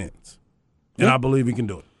 2 wins. And I believe he can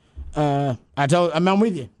do it. I'm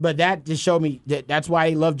with you. But that just showed me that's why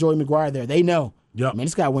they love Joey McGuire there. They know. Yep. Man,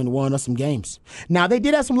 this guy won us some games. Now, they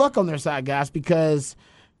did have some luck on their side, guys, because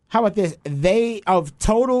how about this? Of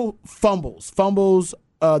total fumbles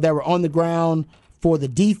that were on the ground for the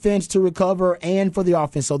defense to recover and for the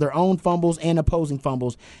offense, so their own fumbles and opposing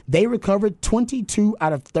fumbles, they recovered 22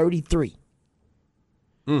 out of 33.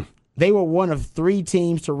 They were one of 3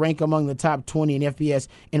 teams to rank among the top 20 in FBS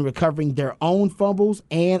in recovering their own fumbles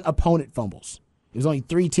and opponent fumbles. There's only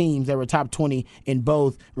 3 teams that were top 20 in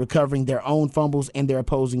both recovering their own fumbles and their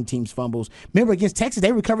opposing team's fumbles. Remember, against Texas,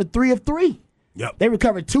 they recovered 3 of 3. Yep. They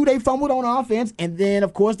recovered 2 they fumbled on offense, and then,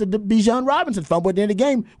 of course, the Bijan Robinson fumble at the end of the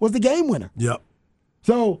game was the game winner. Yep.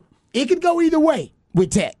 So it could go either way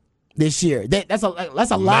with Tech this year. That's a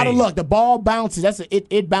lot of luck. The ball bounces.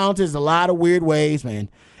 It bounces a lot of weird ways, man.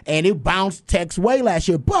 And it bounced Tech's way last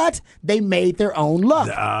year, but they made their own luck.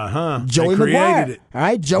 Joey McGuire. It. All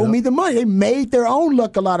right, Joe Me the Money. They made their own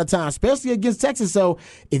luck a lot of times, especially against Texas. So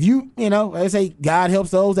if they say God helps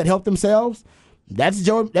those that help themselves, that's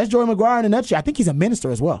Joey McGuire in a nutshell. I think he's a minister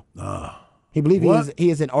as well. He believes he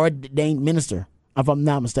is an ordained minister, if I'm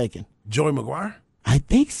not mistaken. Joey McGuire? I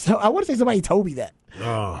think so. I want to say somebody told me that.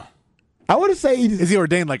 I want to say is he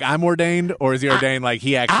ordained like I'm ordained, or is he ordained like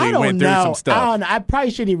he actually went through some stuff? I don't know. I probably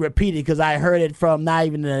shouldn't repeat it because I heard it from not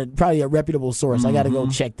even probably a reputable source. Mm-hmm. I got to go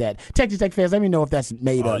check that. Texas Tech fans, let me know if that's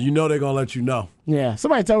made up. You know they're gonna let you know. Yeah,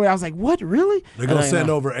 somebody told me. I was like, what? Really? They're gonna send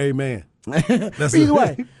over amen. Either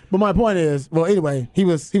way, but my point is, anyway, he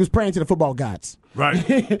was praying to the football gods,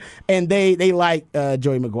 right? And they like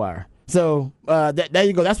Joey McGuire. So there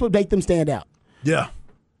you go. That's what make them stand out. Yeah.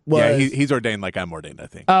 Yeah, he's ordained like I'm ordained, I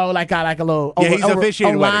think. Oh, like a little. Yeah, he's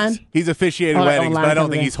officiating online? weddings. He's officiating weddings, but I don't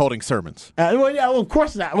think he's holding sermons. Of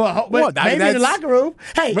course not. Well, maybe in the locker room.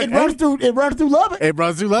 Hey, it runs through Lubbock. It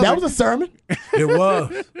runs through Lubbock. That was a sermon. It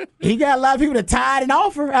was. He got a lot of people to tithe and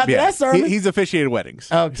offer after that sermon. He's officiated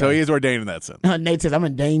weddings. Okay. So he is ordained in that sense. Nate says, I'm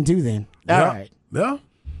ordained too then. All right. Yeah.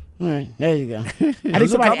 All right, there you go. I think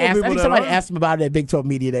somebody asked him about it at Big 12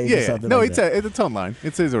 Media Days or something. No, like that. it's online.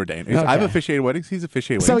 It says ordained. Okay. I've officiated weddings. He's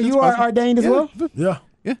officiated So weddings. you are ordained as well? Yeah.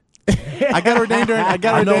 Yeah. I got ordained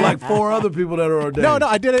I know like 4 other people that are ordained. No,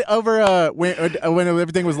 I did it over when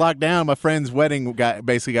everything was locked down. My friend's wedding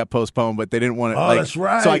basically got postponed, but they didn't want it. Oh, that's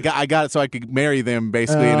right. So I got it so I could marry them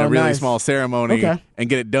basically in a really small ceremony and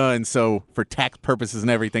get it done. So for tax purposes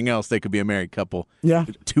and everything else, they could be a married couple. Yeah.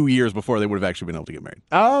 2 years before they would have actually been able to get married.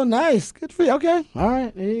 Oh, nice. Good for you. Okay. All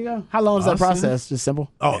right. There you go. How long is that process? Just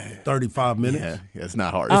simple? Oh, 35 minutes. Yeah, it's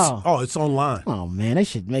not hard. It's online. Oh, man. They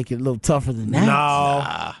should make it a little tougher than that.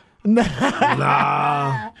 Nah.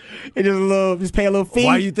 It just pay a little fee.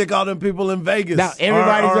 Why you think all them people in Vegas? Now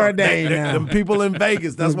everybody's ordained now. Them people in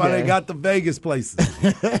Vegas. That's why they got the Vegas places.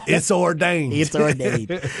 It's ordained. It's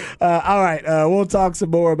ordained. All right. We'll talk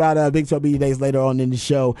some more about Big 12 Media Days later on in the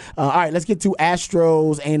show. All right. Let's get to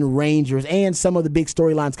Astros and Rangers and some of the big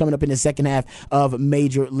storylines coming up in the second half of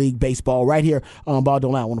Major League Baseball right here on Ball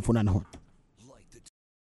Don't Lie, 104.9 The Horn.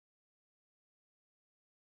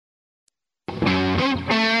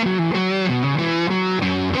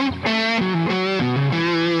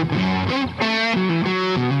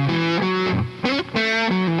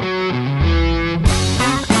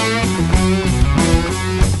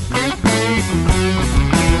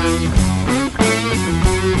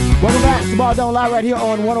 Welcome back to Ball Don't Lie right here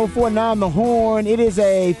on 104.9 The Horn. It is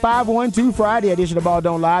a 512 Friday edition of Ball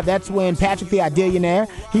Don't Lie. That's when Patrick the Idillionaire,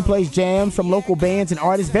 he plays jams from local bands and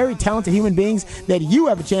artists, very talented human beings that you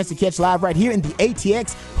have a chance to catch live right here in the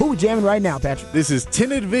ATX. Who we jamming right now, Patrick? This is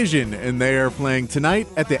Tinted Vision, and they are playing tonight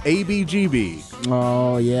at the ABGB.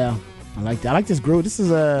 Oh, yeah. I like that. I like this groove. This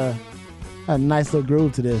is a nice little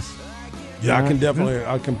groove to this. Yeah, I can definitely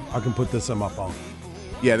I can put this on my phone.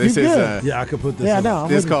 Yeah, this is I could put this Yeah, on. no.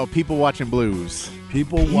 This is called People Watching Blues.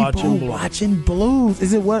 People watching blues. Watching blues.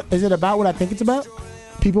 Is it about what I think it's about?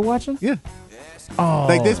 People watching? Yeah. Oh.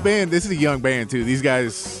 Like this band, this is a young band too. These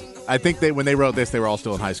guys, I think when they wrote this, they were all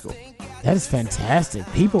still in high school. That is fantastic.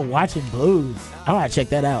 People watching blues. I want to check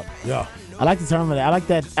that out. Yeah. I like the term of that. I like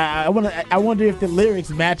that. I wonder if the lyrics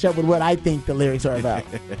match up with what I think the lyrics are about.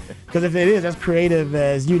 Because if it is, that's creative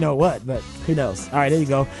as you know what. But who knows? All right, there you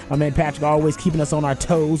go. My man Patrick always keeping us on our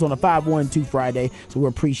toes on a 512 Friday. So we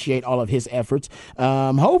appreciate all of his efforts.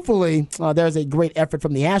 Hopefully, there's a great effort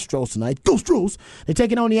from the Astros tonight. Go Astros! They're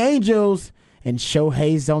taking on the Angels, and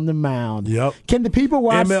Shohei's on the mound. Yep. Can the people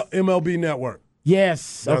watch? MLB Network.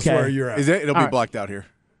 Yes. That's okay. where you're at. It'll be blocked out here.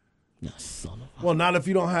 Well, not if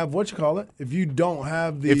you don't have if you don't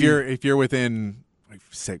have the. If you're within like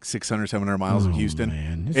 600, 700 miles of Houston,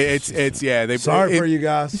 man. They Sorry for you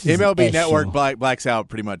guys. MLB Network blacks out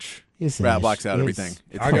pretty much. Blacks out everything.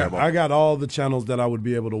 It's terrible. I got all the channels that I would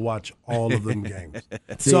be able to watch all of them games.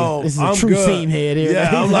 So this is I'm a true good. seam head here. Yeah,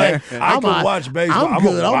 I'm like I can watch baseball. I'm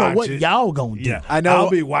good. I don't know what it. y'all gonna do. Yeah, I know. I'll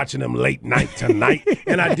be watching them late night tonight.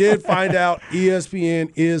 And I did find out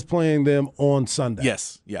ESPN is playing them on Sunday.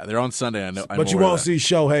 Yes, yeah, they're on Sunday. I know, but you won't see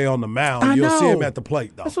Shohei on the mound. I You'll see know. him at the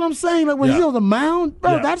plate, though. That's what I'm saying. Like when he's on the mound,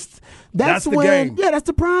 bro. Yeah. That's the when. game. Yeah, that's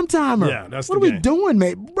the prime timer. Yeah, that's what the are game. we doing,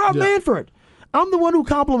 mate? Bro, Manfred, I'm the one who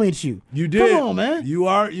compliments you. You did. Come on, man. You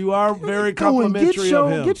are very complimentary of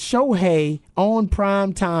him. Get Shohei on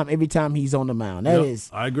prime time every time he's on the mound. I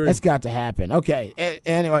agree. That's got to happen. Okay.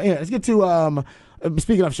 Anyway, let's get to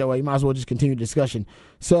speaking of Shohei, you might as well just continue the discussion.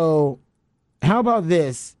 So, how about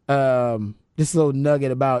this? This little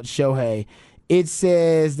nugget about Shohei. It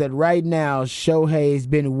says that right now Shohei's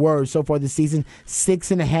been worse so far this season,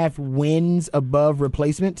 6.5 wins above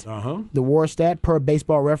replacement. The WAR stat per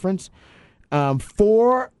Baseball Reference.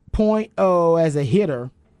 4.0 as a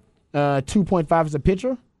hitter, 2.5 as a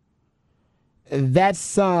pitcher. That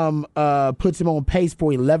sum puts him on pace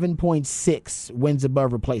for 11.6 wins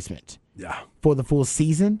above replacement. Yeah. For the full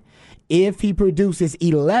season. If he produces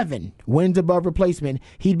 11 wins above replacement,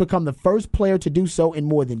 he'd become the first player to do so in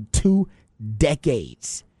more than 2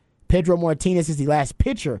 decades. Pedro Martinez is the last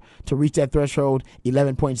pitcher to reach that threshold,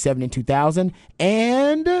 11.7 in 2000.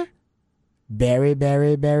 And Barry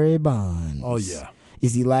Bonds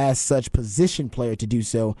is the last such position player to do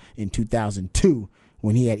so in 2002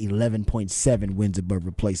 when he had 11.7 wins above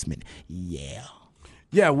replacement.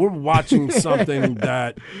 Yeah, we're watching something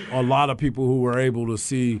that a lot of people who were able to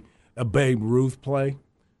see a Babe Ruth play.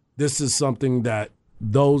 This is something that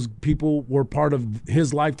those people were part of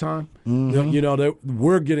his lifetime.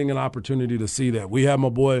 We're getting an opportunity to see that. We have my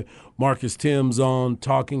boy Marcus Timms on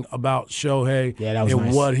talking about Shohei and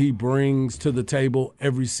nice. What he brings to the table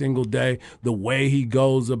every single day, the way he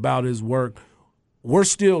goes about his work. We're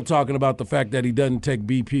still talking about the fact that he doesn't take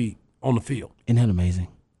BP on the field. Isn't that amazing?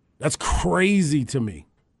 That's crazy to me.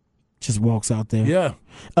 Just walks out there. Yeah.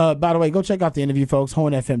 By the way, go check out the interview, folks.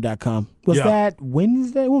 HornFM.com. Was that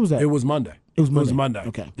Wednesday? What was that? It was Monday. It was Monday.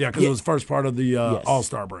 Okay. Yeah, because it was first part of the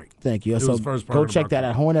All-Star break. Thank you. It was first part go of the check that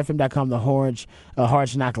out. HornFM.com, the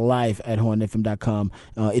Hard Knock Life at HornFM.com.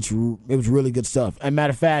 It was really good stuff. As a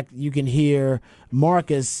matter of fact, you can hear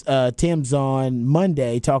Marcus Timms on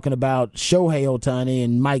Monday talking about Shohei Ohtani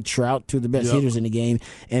and Mike Trout, two of the best hitters in the game.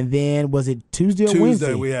 And then, was it Tuesday or Wednesday?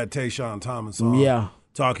 Tuesday, we had Tayshaun Thomas on. Yeah.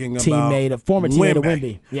 Talking about former teammate of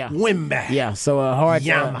Wemby. Yeah. Wemby. Yeah, so Hard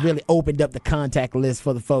really opened up the contact list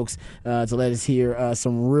for the folks to let us hear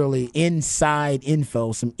some really inside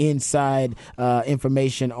info, some inside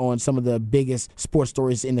information on some of the biggest sports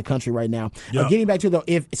stories in the country right now. Yep. Getting back to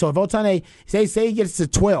if Ohtani, say he gets to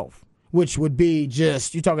 12, which would be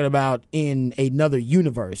just, you're talking about in another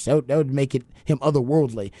universe. That would make him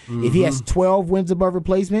otherworldly. Mm-hmm. If he has 12 wins above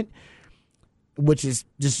replacement, which is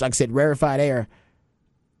just, like I said, rarefied air,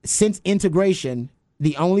 since integration,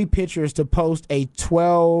 the only pitchers to post a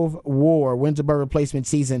 12 WAR wins above replacement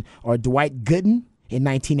season are Dwight Gooden in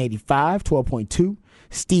 1985, 12.2,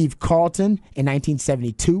 Steve Carlton in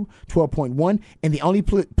 1972, 12.1, and the only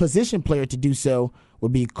position player to do so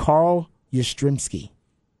would be Carl Yastrzemski,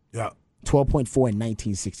 12.4 in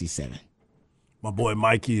 1967. My boy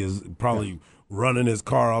Mikey is probably running his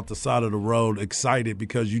car off the side of the road, excited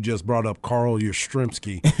because you just brought up Carl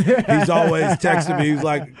Yastrzemski. He's always texting me. He's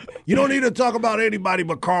like, you don't need to talk about anybody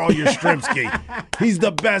but Carl Yastrzemski. He's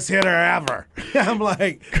the best hitter ever. I'm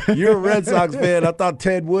like, you're a Red Sox fan. I thought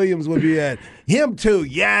Ted Williams would be at him too.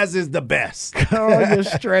 Yaz is the best. Carl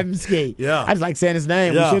Yastrzemski. Yeah. I just like saying his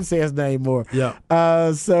name. Yeah. We should say his name more. Yeah.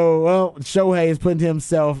 Shohei is putting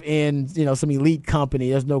himself in, some elite company.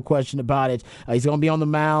 There's no question about it. He's going to be on the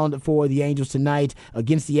mound for the Angels tonight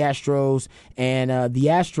against the Astros. And the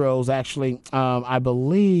Astros actually, I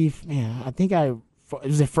believe,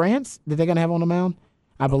 is it France that they're going to have on the mound?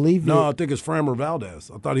 I believe. No, I think it's Framber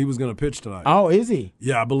Valdez. I thought he was going to pitch tonight. Oh, is he?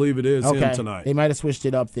 Yeah, I believe it is him tonight. They might have switched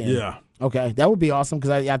it up then. Yeah. Okay, that would be awesome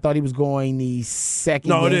because I thought he was going the second.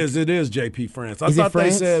 No, game. It is JP France. I Is thought it they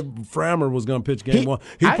France? said Framber was going to pitch game one.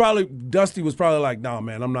 Dusty was probably like, "No,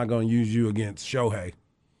 man, I'm not going to use you against Shohei.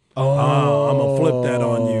 I'm going to flip that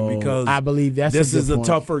on you because I believe this is a point.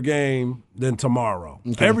 tougher game than tomorrow.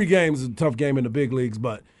 Okay. Every game is a tough game in the big leagues,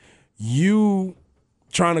 but you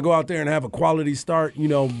trying to go out there and have a quality start,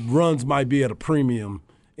 runs might be at a premium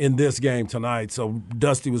in this game tonight. So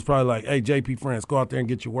Dusty was probably like, hey, JP France, go out there and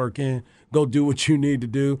get your work in. Go do what you need to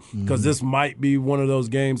do because this might be one of those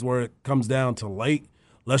games where it comes down to late.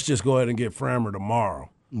 Let's just go ahead and get Framber tomorrow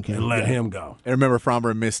and let him go. And remember,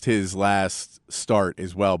 Framber missed his last start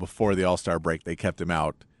as well before the All-Star break. They kept him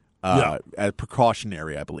out as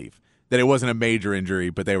precautionary, I believe. That it wasn't a major injury,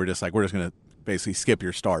 but they were just like, we're just going to basically skip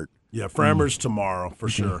your start. Yeah, Framber's tomorrow for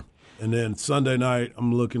sure. And then Sunday night,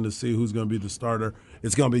 I'm looking to see who's going to be the starter.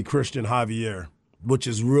 It's going to be Christian Javier, which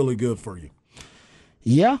is really good for you.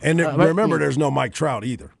 Yeah. And remember, there's no Mike Trout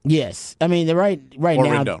either. Yes. I mean, right or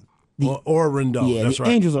now. Rendon. Or Rendon. Yeah, That's the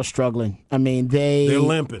right. Angels are struggling. I mean, they're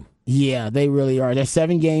limping. Yeah, they really are. They're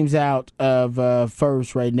 7 games out of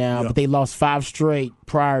first right now, but they lost 5 straight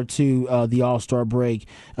prior to the All-Star break.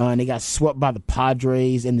 And they got swept by the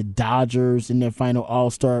Padres and the Dodgers in their final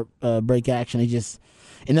All-Star break action. They just,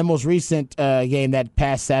 in their most recent game that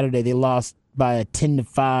past Saturday, they lost by a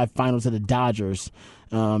 10-5 final to the Dodgers.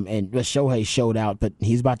 And Shohei showed out, but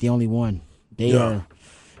he's about the only one. They're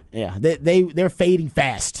fading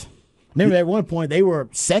fast. Remember, at one point, they were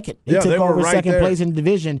second. They took over second place in the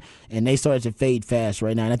division, and they started to fade fast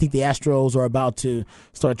right now. And I think the Astros are about to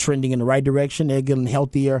start trending in the right direction. They're getting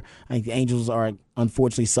healthier. I think the Angels are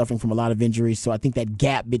unfortunately suffering from a lot of injuries. So I think that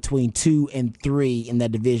gap between 2 and 3 in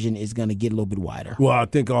that division is going to get a little bit wider. Well, I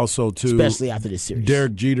think also, too, especially after this series.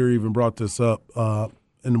 Derek Jeter even brought this up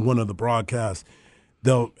in one of the broadcasts.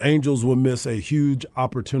 The Angels will miss a huge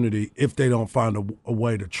opportunity if they don't find a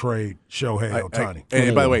way to trade Shohei Ohtani.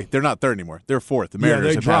 And by the way, they're not third anymore. They're fourth. The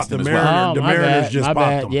Mariners have passed them as well. The Mariners just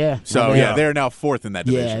popped them. So, they're now fourth in that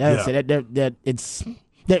division.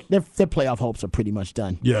 They're their playoff hopes are pretty much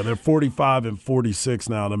done. Yeah, they're 45-46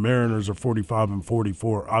 now. The Mariners are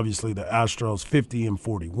 45-44. Obviously, the Astros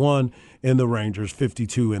 50-41, and the Rangers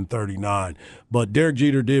 52-39. But Derek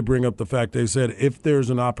Jeter did bring up the fact, they said if there's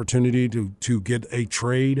an opportunity to get a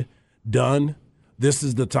trade done, this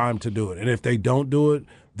is the time to do it. And if they don't do it,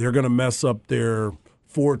 they're going to mess up their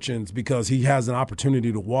fortunes, because he has an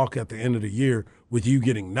opportunity to walk at the end of the year with you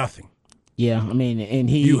getting nothing. Yeah, I mean, and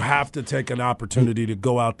you have to take an opportunity to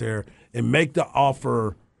go out there and make the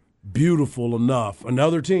offer beautiful enough. And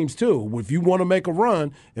other teams too. If you want to make a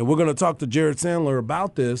run, and we're going to talk to Jared Sandler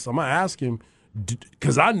about this, I'm going to ask him,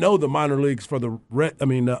 because I know the minor leagues for the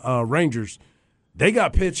Rangers, they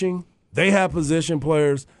got pitching, they have position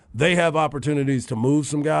players, they have opportunities to move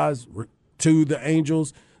some guys to the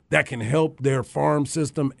Angels that can help their farm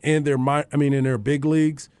system and in their big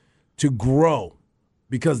leagues to grow,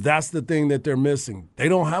 because that's the thing that they're missing. They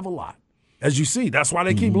don't have a lot, as you see. That's why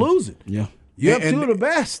they keep losing. Yeah, you have two of the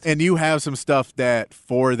best, and you have some stuff that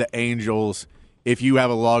for the Angels, if you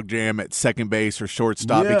have a logjam at second base or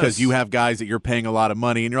shortstop, because you have guys that you're paying a lot of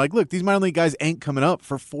money, and you're like, look, these minor league guys ain't coming up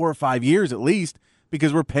for 4 or 5 years at least,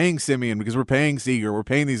 because we're paying Simeon, because we're paying Seager, we're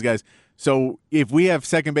paying these guys. So if we have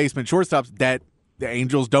second baseman, shortstops that the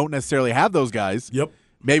Angels don't necessarily have those guys. Yep.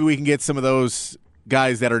 Maybe we can get some of those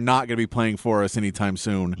guys that are not going to be playing for us anytime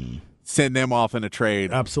soon, send them off in a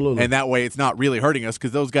trade. Absolutely. And that way it's not really hurting us,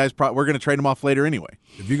 because those guys, we're going to trade them off later anyway.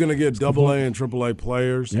 If you're going to get AA and AAA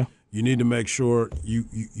players, you need to make sure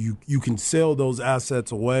you can sell those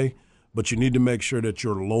assets away, but you need to make sure that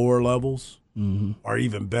your lower levels are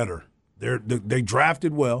even better. They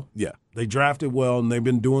drafted well. Yeah. They drafted well, and they've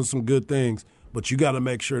been doing some good things, but you got to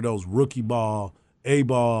make sure those rookie ball,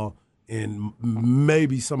 A-ball, and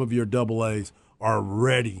maybe some of your AAs are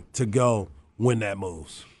ready to go when that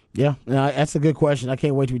moves. Yeah, that's a good question. I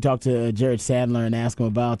can't wait till we talk to Jared Sandler and ask him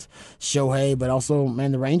about Shohei, but also,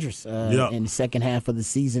 man, the Rangers in the second half of the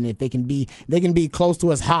season. If they can be close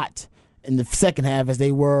to as hot in the second half as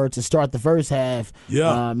they were to start the first half,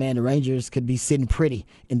 man, the Rangers could be sitting pretty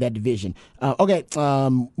in that division.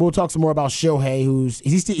 We'll talk some more about Shohei,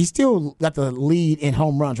 he's still got the lead in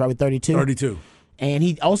home runs, right, with 32? 32. And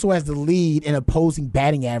he also has the lead in opposing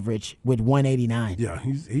batting average with 189. Yeah,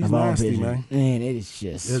 he's nasty, man. And it is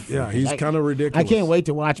just... he's kind of ridiculous. I can't wait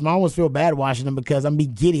to watch him. I almost feel bad watching him because I'm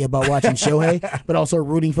being giddy about watching Shohei, but also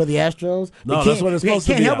rooting for the Astros. No, that's what it's supposed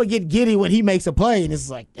to be. Can't help but get giddy when he makes a play, and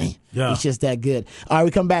it's like, dang, it's just that good. All right,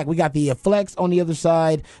 we come back. We got the flex on the other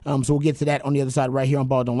side, so we'll get to that on the other side right here on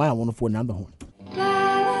Ball Don't Lie on 104.9 The Horn.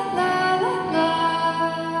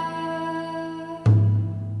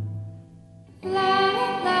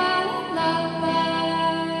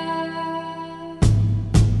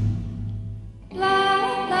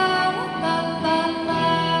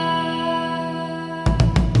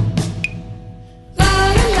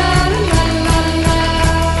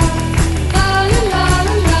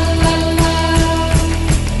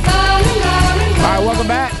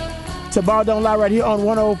 To Ball Don't Lie right here on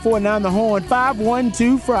 104.9 The Horn.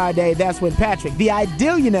 512 Friday. That's when Patrick, the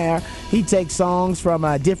Idealionaire, he takes songs from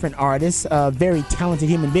different artists, very talented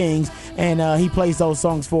human beings, and he plays those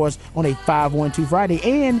songs for us on a 512 Friday.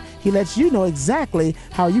 And he lets you know exactly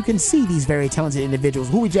how you can see these very talented individuals.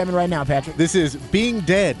 Who are we jamming right now, Patrick? This is Being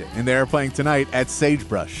Dead, and they're playing tonight at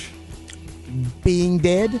Sagebrush. Being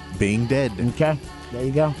Dead? Being Dead. Okay, there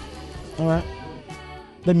you go. All right.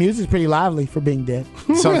 The music's pretty lively for Being Dead.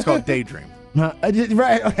 The song's called Daydream.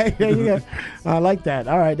 Right, okay, there you go. I like that.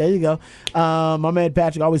 All right, there you go. My man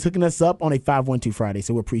Patrick always hooking us up on a 512 Friday,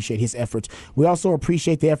 so we appreciate his efforts. We also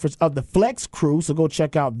appreciate the efforts of the Flex crew, so go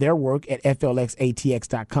check out their work at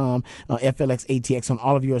flxatx.com, FLXATX on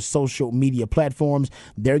all of your social media platforms.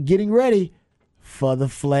 They're getting ready for the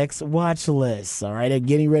Flex Watch List. All right, they're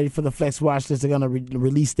getting ready for the Flex Watch List. They're going to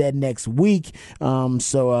release that next week.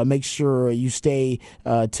 So make sure you stay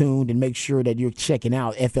tuned and make sure that you're checking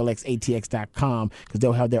out FLXATX.com, because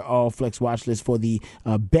they'll have their all Flex Watch List for the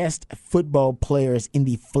best football players in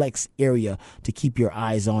the Flex area to keep your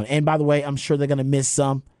eyes on. And by the way, I'm sure they're going to miss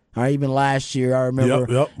some. All right, even last year, I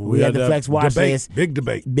remember we had the Flex Watch List. Big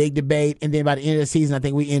debate. And then by the end of the season, I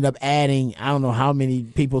think we end up adding, I don't know how many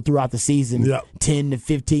people throughout the season, 10 to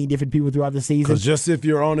 15 different people throughout the season. Because just if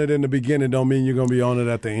you're on it in the beginning don't mean you're going to be on it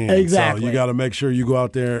at the end. Exactly. So you got to make sure you go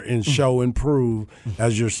out there and show and prove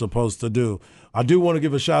as you're supposed to do. I do want to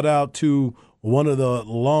give a shout-out to one of the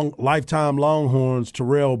lifetime Longhorns,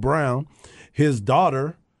 Terrell Brown. His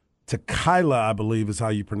daughter, Tequila, I believe is how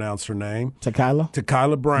you pronounce her name.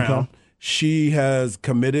 Tequila Brown. Okay. She has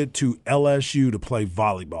committed to LSU to play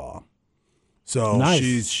volleyball. So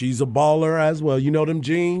she's a baller as well. You know them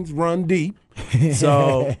jeans run deep.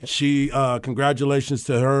 So she, congratulations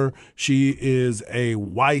to her. She is a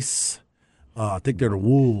Weiss. I think they're the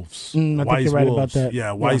Wolves. I think Weiss you're right Wolves. about that.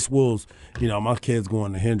 Yeah, Weiss Wolves. My kid's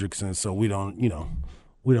going to Hendrickson, so we don't know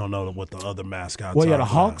what the other mascots Well, are. yeah, the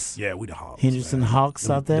Hawks? Yeah, we the Hawks. Henderson man. Hawks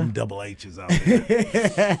out there? Them double H's out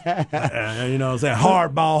there. You know what I'm saying?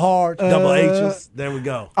 Hardball hard, double H's. There we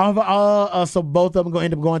go. So both of them going to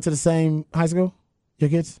end up going to the same high school? Your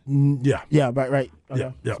kids? Yeah. Yeah, right. Okay.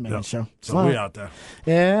 Yeah. Just making sure. So we out there.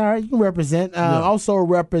 Yeah, all right. You can represent. Also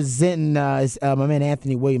representing is my man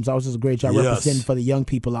Anthony Williams. Also does a great job representing for the young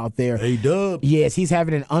people out there. A-Dub. Yes, he's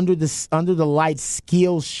having an under the lights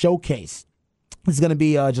skills showcase. It's going to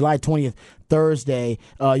be July 20th, Thursday.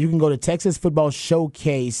 You can go to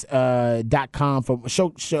TexasFootballShowcase.com for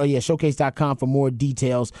showcase.com for more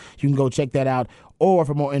details. You can go check that out. Or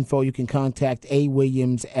for more info, you can contact A.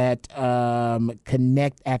 Williams at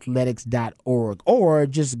connectathletics.org, or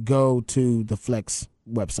just go to the Flex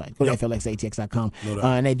website. Go to flxatx.com,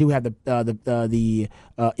 and they do have the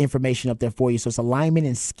information up there for you. So it's alignment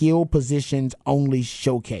and skill positions only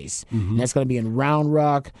showcase. And that's going to be in Round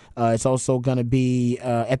Rock. It's also going to be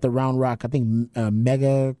at the Round Rock, I think,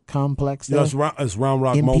 Mega Complex there. No, it's Round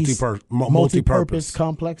Rock multi-purpose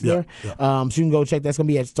complex there. Yeah. So you can go check. That's going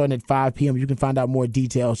to be starting at 5 p.m. You can find out more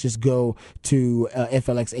details. Just go to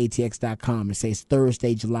flxatx.com and say it's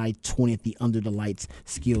Thursday, July 20th, the Under the Lights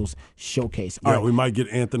Skills Showcase. All right. We might get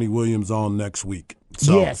Anthony Williams on next week.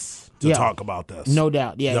 So, to talk about this. No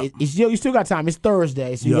doubt. Yeah, you still got time. It's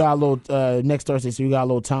Thursday, so you got a little next Thursday, so you got a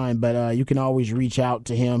little time. But you can always reach out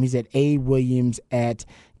to him. He's at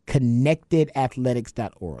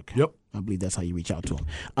awilliams@connectadathletics.org. Yep. I believe that's how you reach out to him.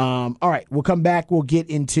 All right, we'll come back. We'll get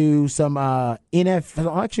into some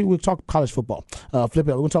NFL. Actually, we'll talk college football. Flip it.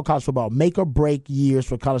 We're going to talk college football. Make or break years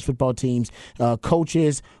for college football teams.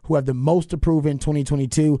 Coaches who have the most to prove in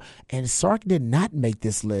 2022. And Sark did not make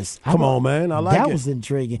this list. Come on, man. I like it. That was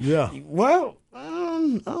intriguing. Yeah. Well,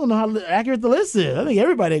 I don't know how accurate the list is. I think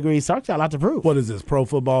everybody agrees Sark's got a lot to prove. What is this, Pro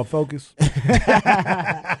Football Focus?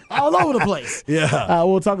 All over the place. Yeah.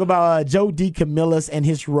 We'll talk about Joe DeCamillis and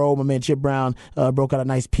his role. My man Chip Brown broke out a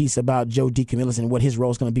nice piece about Joe DeCamillis and what his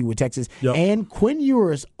role is going to be with Texas. Yep. And Quinn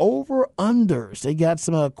Ewers over-unders. They got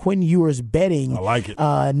some Quinn Ewers betting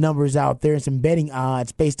numbers out there and some betting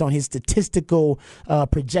odds based on his statistical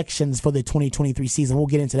projections for the 2023 season. We'll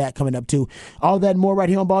get into that coming up, too. All that and more right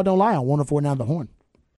here on Ball Don't Lie on 104.9 The Horn.